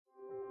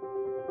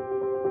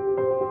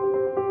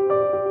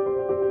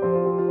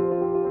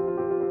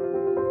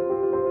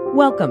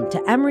Welcome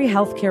to Emory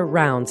Healthcare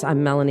Rounds.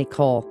 I'm Melanie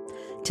Cole.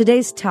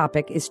 Today's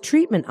topic is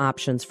treatment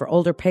options for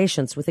older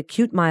patients with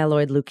acute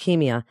myeloid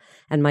leukemia,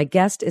 and my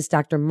guest is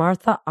Dr.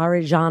 Martha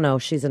Arellano.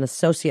 She's an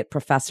associate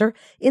professor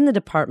in the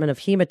Department of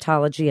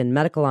Hematology and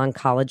Medical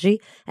Oncology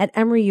at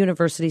Emory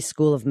University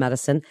School of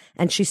Medicine,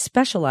 and she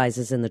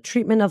specializes in the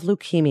treatment of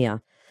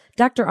leukemia.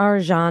 Dr.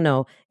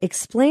 Arellano,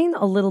 explain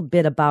a little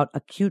bit about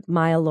acute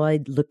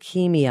myeloid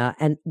leukemia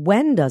and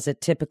when does it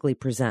typically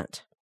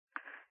present?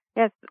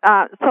 Yes,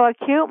 so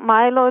acute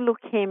myeloid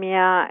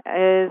leukemia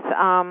is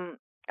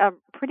a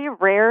pretty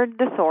rare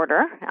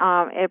disorder.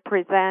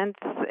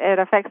 It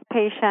affects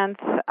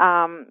patients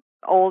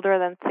older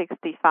than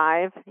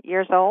 65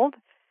 years old,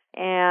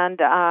 and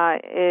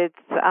it's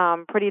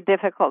pretty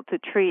difficult to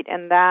treat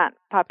in that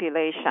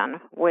population,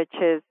 which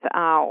is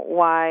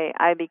why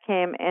I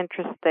became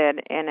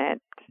interested in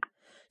it.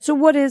 So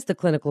what is the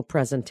clinical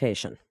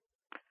presentation?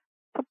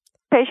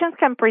 Patients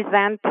can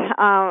present,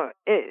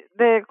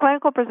 the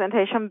clinical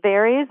presentation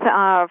varies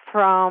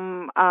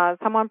from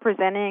someone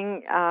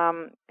presenting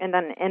in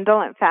an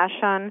indolent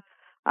fashion,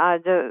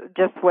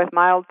 just with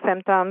mild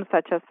symptoms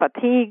such as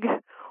fatigue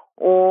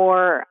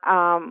or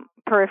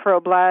peripheral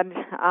blood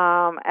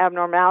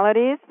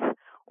abnormalities,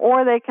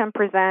 or they can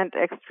present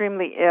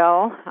extremely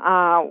ill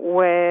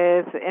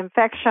with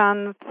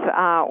infections,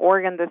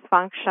 organ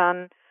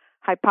dysfunction,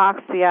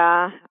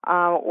 hypoxia,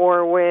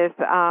 or with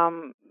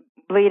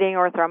bleeding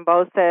or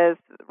thrombosis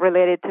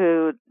related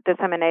to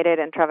disseminated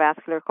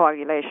intravascular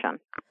coagulation.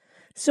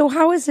 So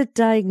how is it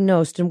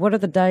diagnosed, and what are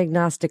the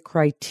diagnostic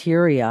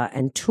criteria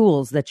and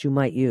tools that you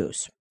might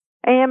use?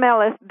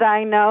 AML is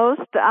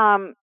diagnosed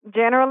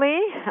generally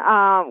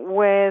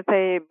with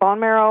a bone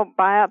marrow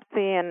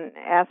biopsy and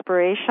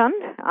aspiration.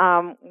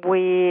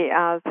 We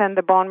send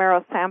the bone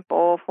marrow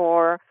sample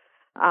for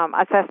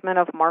assessment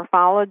of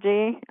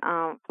morphology,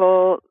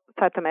 flow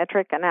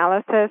cytometric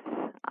analysis,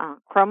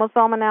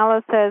 chromosome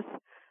analysis.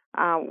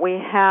 We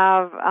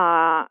have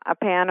a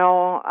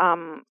panel,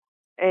 an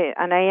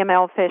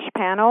AML FISH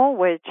panel,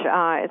 which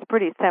is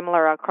pretty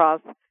similar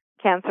across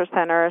cancer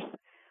centers.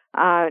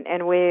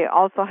 And we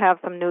also have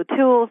some new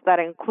tools that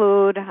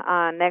include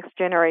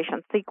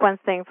next-generation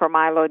sequencing for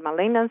myeloid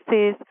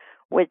malignancies,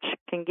 which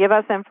can give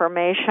us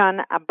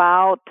information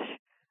about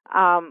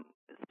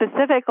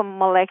specific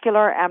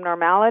molecular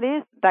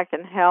abnormalities that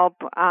can help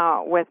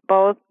with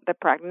both the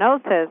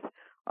prognosis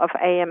of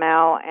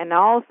AML and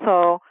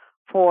also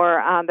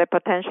for the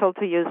potential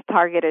to use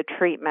targeted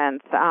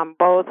treatments,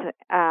 both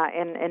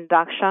in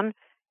induction,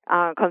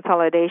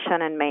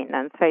 consolidation, and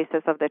maintenance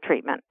phases of the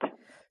treatment.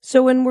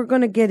 So, and we're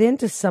going to get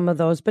into some of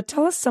those, but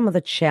tell us some of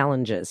the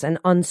challenges and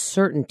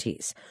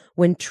uncertainties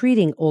when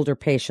treating older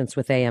patients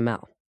with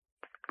AML.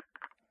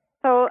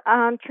 So,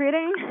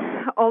 treating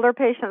older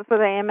patients with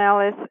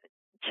AML is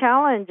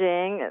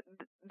challenging.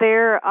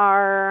 There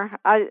are,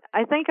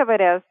 I think of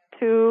it as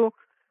two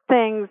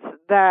things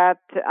that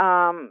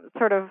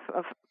sort of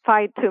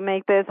fight to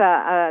make this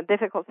a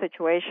difficult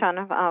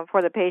situation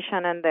for the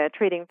patient and the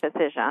treating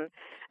physician.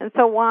 And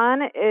so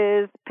one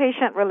is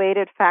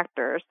patient-related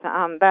factors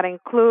that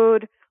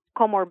include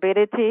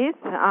comorbidities.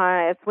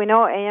 As we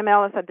know,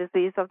 AML is a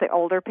disease of the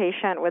older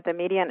patient with the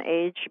median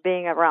age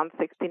being around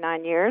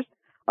 69 years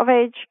of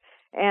age.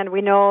 And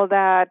we know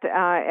that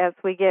as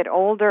we get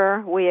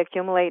older, we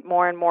accumulate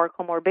more and more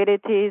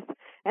comorbidities,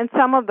 and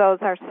some of those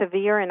are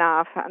severe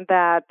enough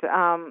that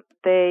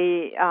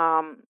they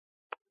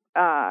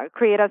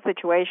create a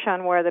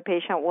situation where the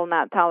patient will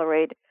not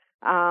tolerate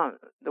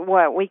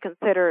what we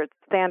consider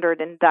standard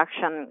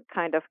induction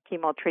kind of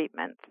chemo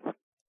treatments.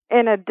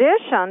 In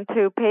addition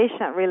to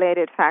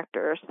patient-related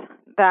factors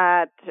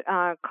that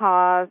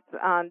cause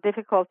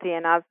difficulty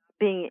in us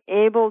being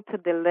able to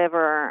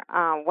deliver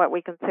what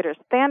we consider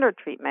standard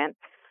treatment,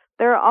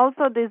 there are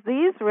also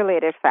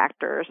disease-related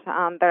factors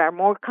that are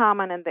more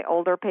common in the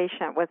older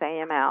patient with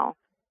AML.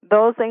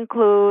 Those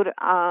include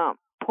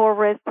poor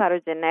risk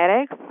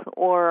cytogenetics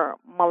or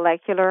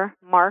molecular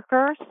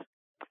markers.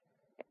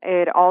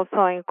 It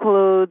also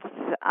includes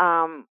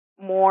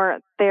more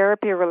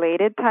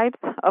therapy-related types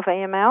of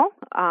AML,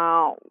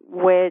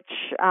 which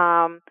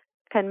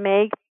can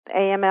make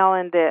AML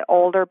in the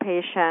older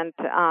patient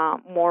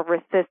more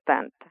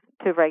resistant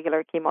to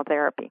regular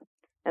chemotherapy.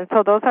 And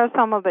so those are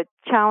some of the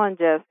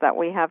challenges that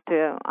we have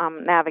to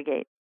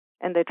navigate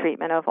in the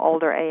treatment of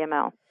older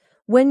AML.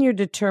 When you're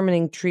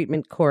determining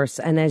treatment course,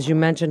 and as you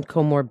mentioned,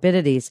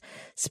 comorbidities,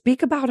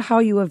 speak about how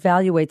you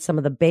evaluate some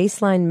of the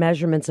baseline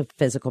measurements of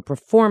physical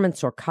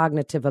performance or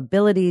cognitive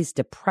abilities,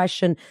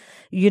 depression,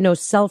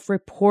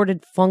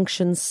 self-reported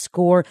functions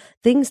score,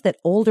 things that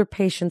older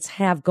patients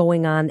have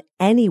going on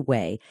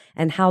anyway,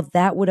 and how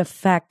that would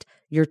affect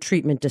your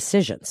treatment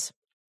decisions.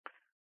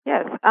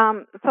 Yes.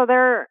 So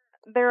there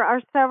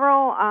are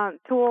several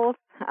tools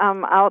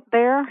out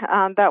there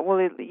that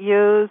will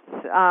use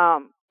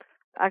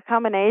a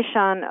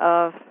combination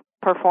of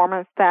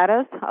performance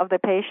status of the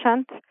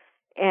patient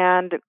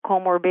and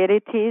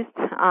comorbidities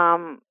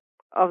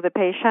of the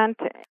patient.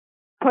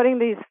 Putting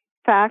these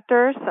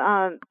factors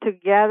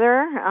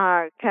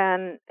together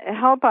can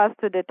help us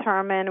to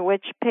determine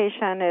which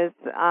patient is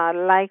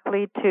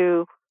likely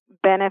to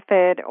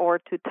benefit or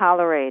to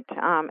tolerate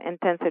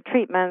intensive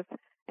treatments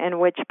and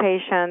which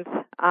patients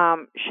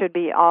should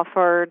be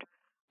offered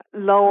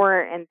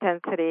lower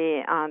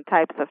intensity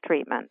types of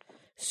treatments.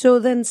 So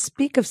then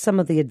speak of some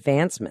of the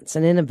advancements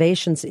and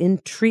innovations in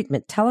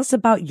treatment. Tell us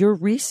about your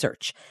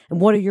research and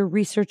what are your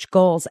research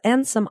goals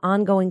and some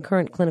ongoing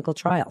current clinical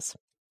trials.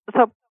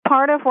 So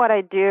part of what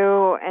I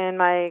do in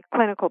my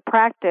clinical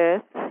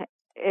practice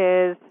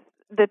is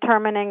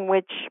determining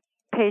which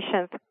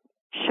patients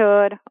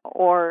should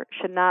or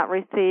should not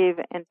receive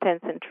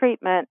intensive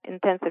treatment,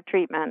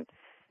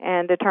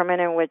 and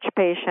determining which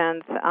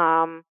patients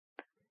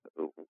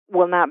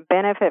will not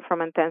benefit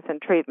from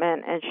intensive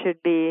treatment and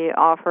should be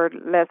offered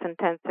less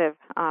intensive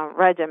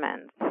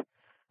regimens.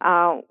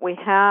 We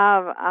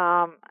have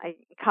a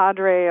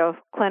cadre of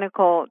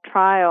clinical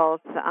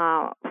trials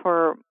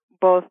for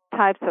both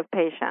types of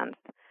patients.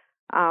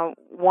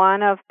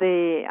 One of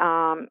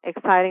the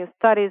exciting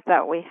studies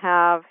that we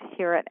have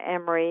here at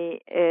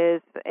Emory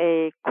is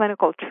a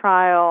clinical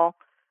trial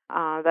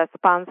that's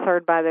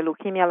sponsored by the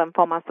Leukemia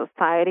Lymphoma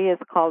Society.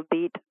 It's called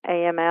BEAT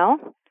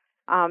AML.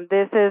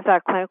 This is a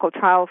clinical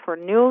trial for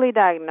newly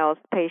diagnosed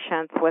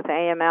patients with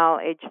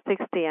AML age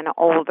 60 and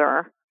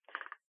older.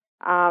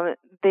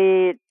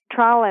 The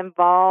trial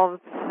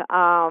involves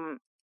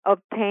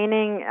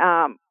obtaining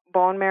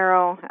bone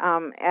marrow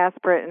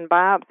aspirate and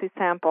biopsy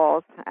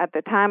samples at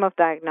the time of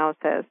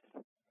diagnosis.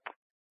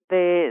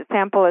 The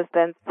sample is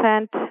then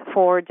sent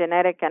for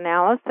genetic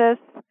analysis,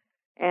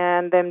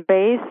 and then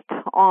based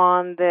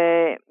on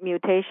the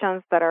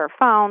mutations that are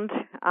found,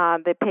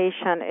 the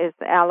patient is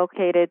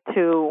allocated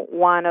to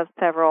one of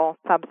several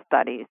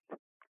sub-studies.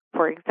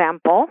 For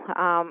example,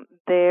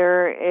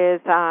 there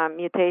is a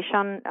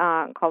mutation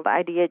called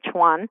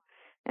IDH1,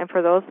 and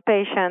for those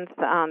patients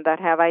that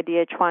have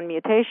IDH1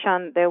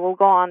 mutation, they will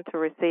go on to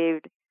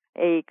receive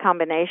a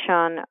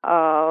combination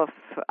of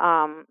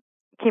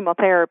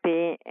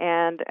chemotherapy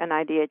and an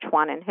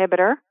IDH1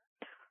 inhibitor.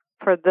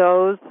 For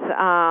those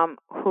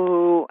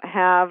who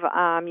have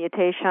a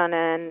mutation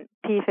in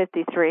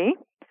P53,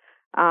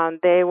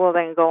 they will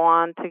then go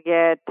on to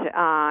get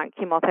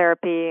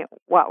chemotherapy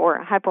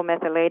or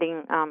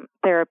hypomethylating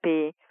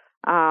therapy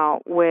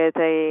with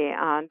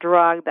a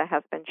drug that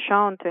has been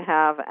shown to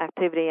have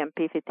activity in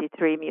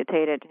P53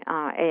 mutated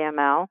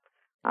AML.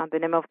 The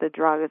name of the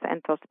drug is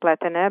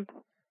entospletinib.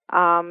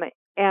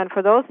 And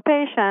for those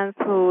patients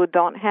who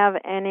don't have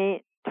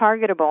any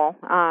targetable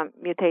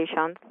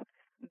mutations,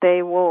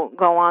 they will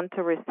go on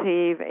to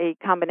receive a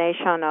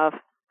combination of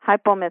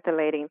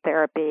hypomethylating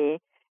therapy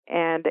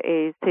and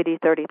a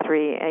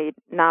a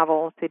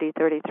novel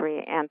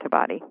CD33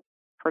 antibody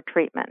for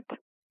treatment.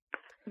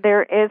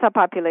 There is a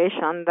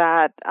population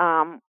that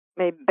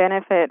may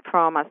benefit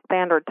from a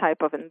standard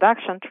type of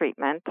induction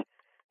treatment,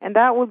 and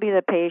that would be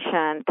the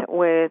patient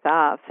with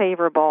a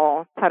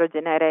favorable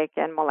cytogenetic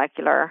and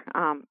molecular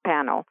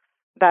panel.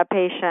 That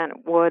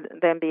patient would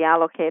then be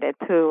allocated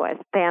to a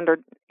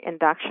standard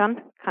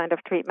induction kind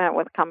of treatment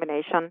with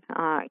combination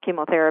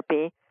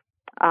chemotherapy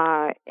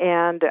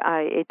and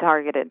a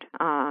targeted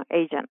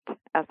agent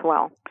as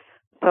well.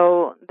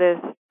 So this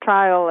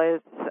trial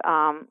is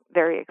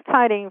very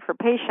exciting for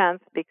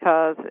patients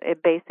because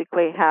it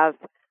basically has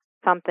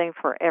something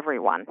for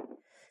everyone.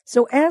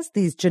 So as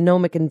these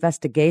genomic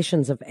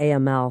investigations of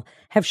AML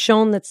have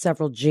shown that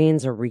several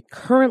genes are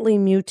recurrently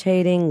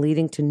mutating,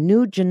 leading to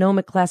new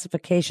genomic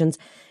classifications,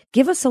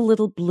 give us a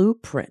little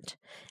blueprint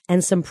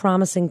and some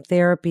promising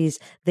therapies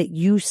that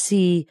you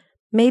see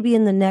maybe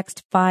in the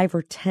next 5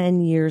 or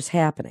 10 years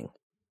happening.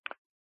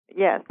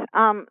 Yes.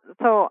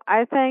 So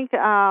I think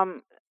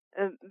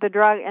the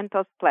drug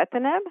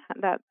entospletinib,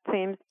 that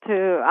seems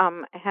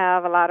to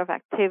have a lot of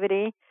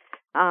activity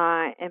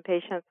in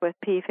patients with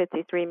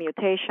P53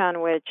 mutation,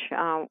 which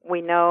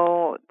we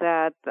know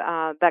that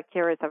that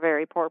carries a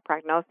very poor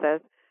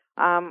prognosis.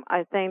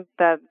 I think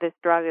that this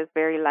drug is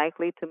very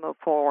likely to move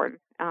forward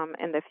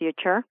in the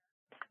future.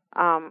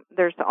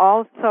 There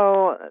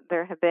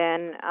have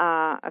been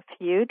a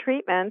few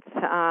treatments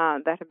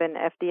that have been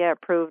FDA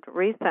approved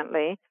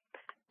recently.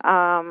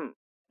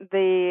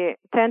 The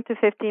 10 to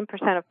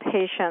 15% of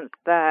patients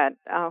that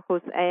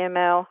whose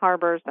AML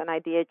harbors an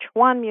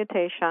IDH1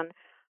 mutation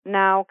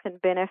now can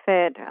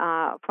benefit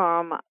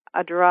from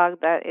a drug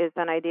that is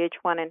an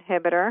IDH1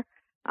 inhibitor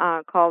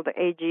called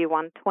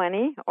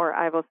AG120 or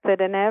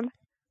ivosidenib.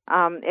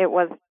 It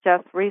was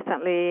just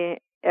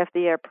recently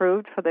FDA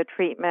approved for the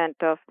treatment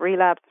of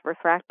relapsed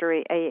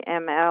refractory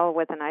AML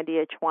with an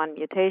IDH1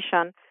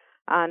 mutation.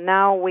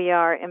 Now we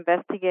are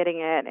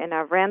investigating it in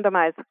a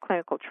randomized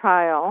clinical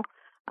trial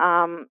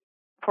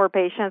for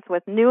patients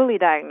with newly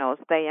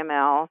diagnosed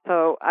AML.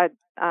 So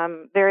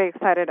I'm very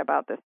excited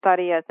about this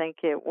study. I think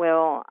it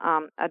will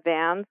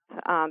advance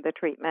the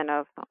treatment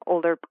of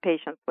older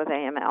patients with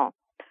AML.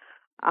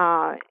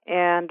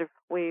 And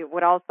we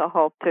would also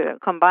hope to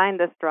combine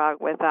this drug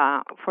with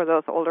for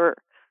those older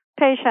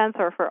patients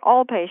or for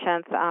all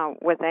patients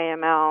with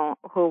AML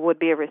who would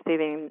be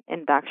receiving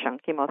induction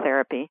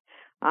chemotherapy.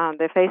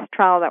 The phase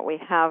trial that we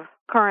have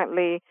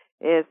currently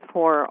is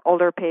for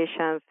older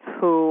patients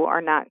who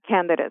are not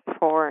candidates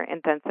for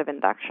intensive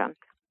induction.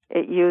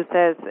 It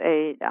uses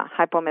a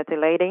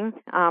hypomethylating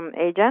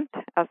agent,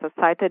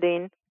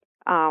 azacitidine,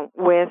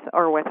 with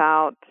or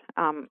without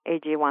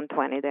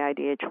AG120, the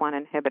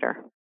IDH1 inhibitor.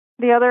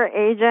 The other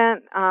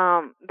agent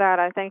that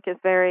I think is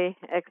very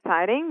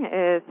exciting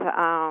is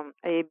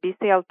a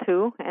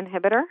BCL2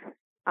 inhibitor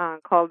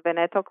called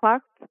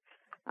venetoclax.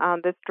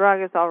 This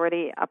drug is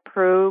already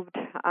approved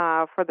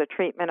for the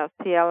treatment of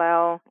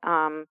CLL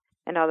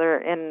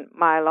in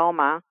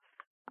myeloma,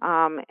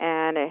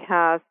 and it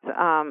has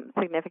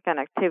significant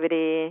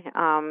activity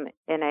in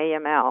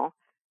AML.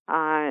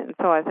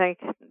 So I think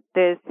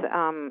this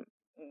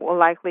will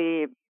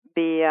likely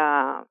be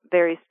a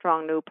very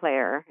strong new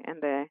player in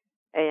the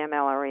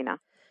AML arena.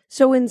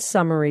 So in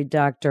summary,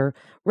 Doctor,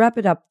 wrap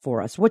it up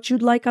for us. What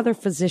you'd like other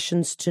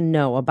physicians to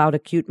know about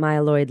acute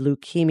myeloid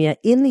leukemia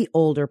in the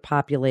older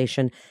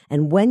population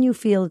and when you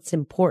feel it's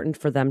important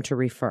for them to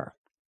refer.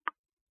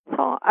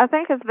 So I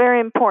think it's very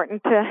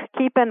important to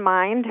keep in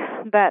mind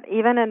that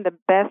even in the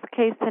best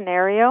case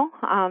scenario,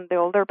 the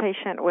older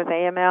patient with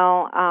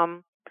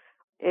AML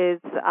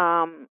is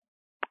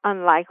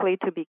unlikely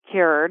to be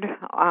cured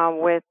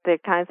with the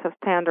kinds of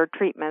standard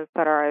treatments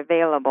that are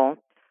available.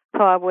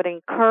 So I would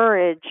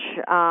encourage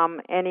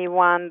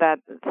anyone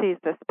that sees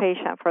this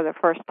patient for the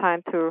first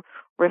time to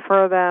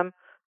refer them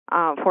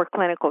for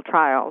clinical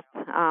trials,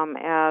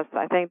 as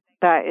I think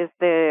that is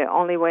the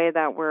only way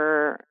that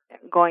we're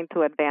going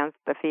to advance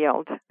the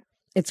field.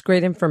 It's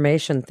great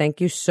information. Thank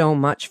you so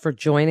much for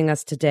joining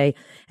us today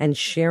and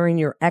sharing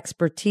your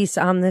expertise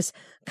on this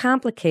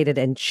complicated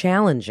and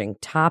challenging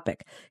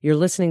topic. You're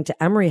listening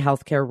to Emory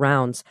Healthcare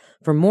Rounds.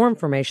 For more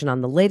information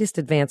on the latest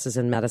advances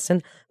in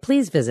medicine,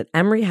 please visit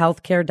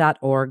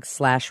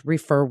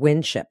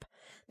emoryhealthcare.org/refer-winship.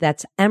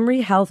 That's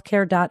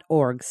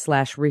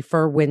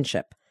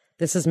emoryhealthcare.org/refer-winship.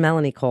 This is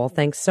Melanie Cole.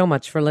 Thanks so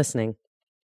much for listening.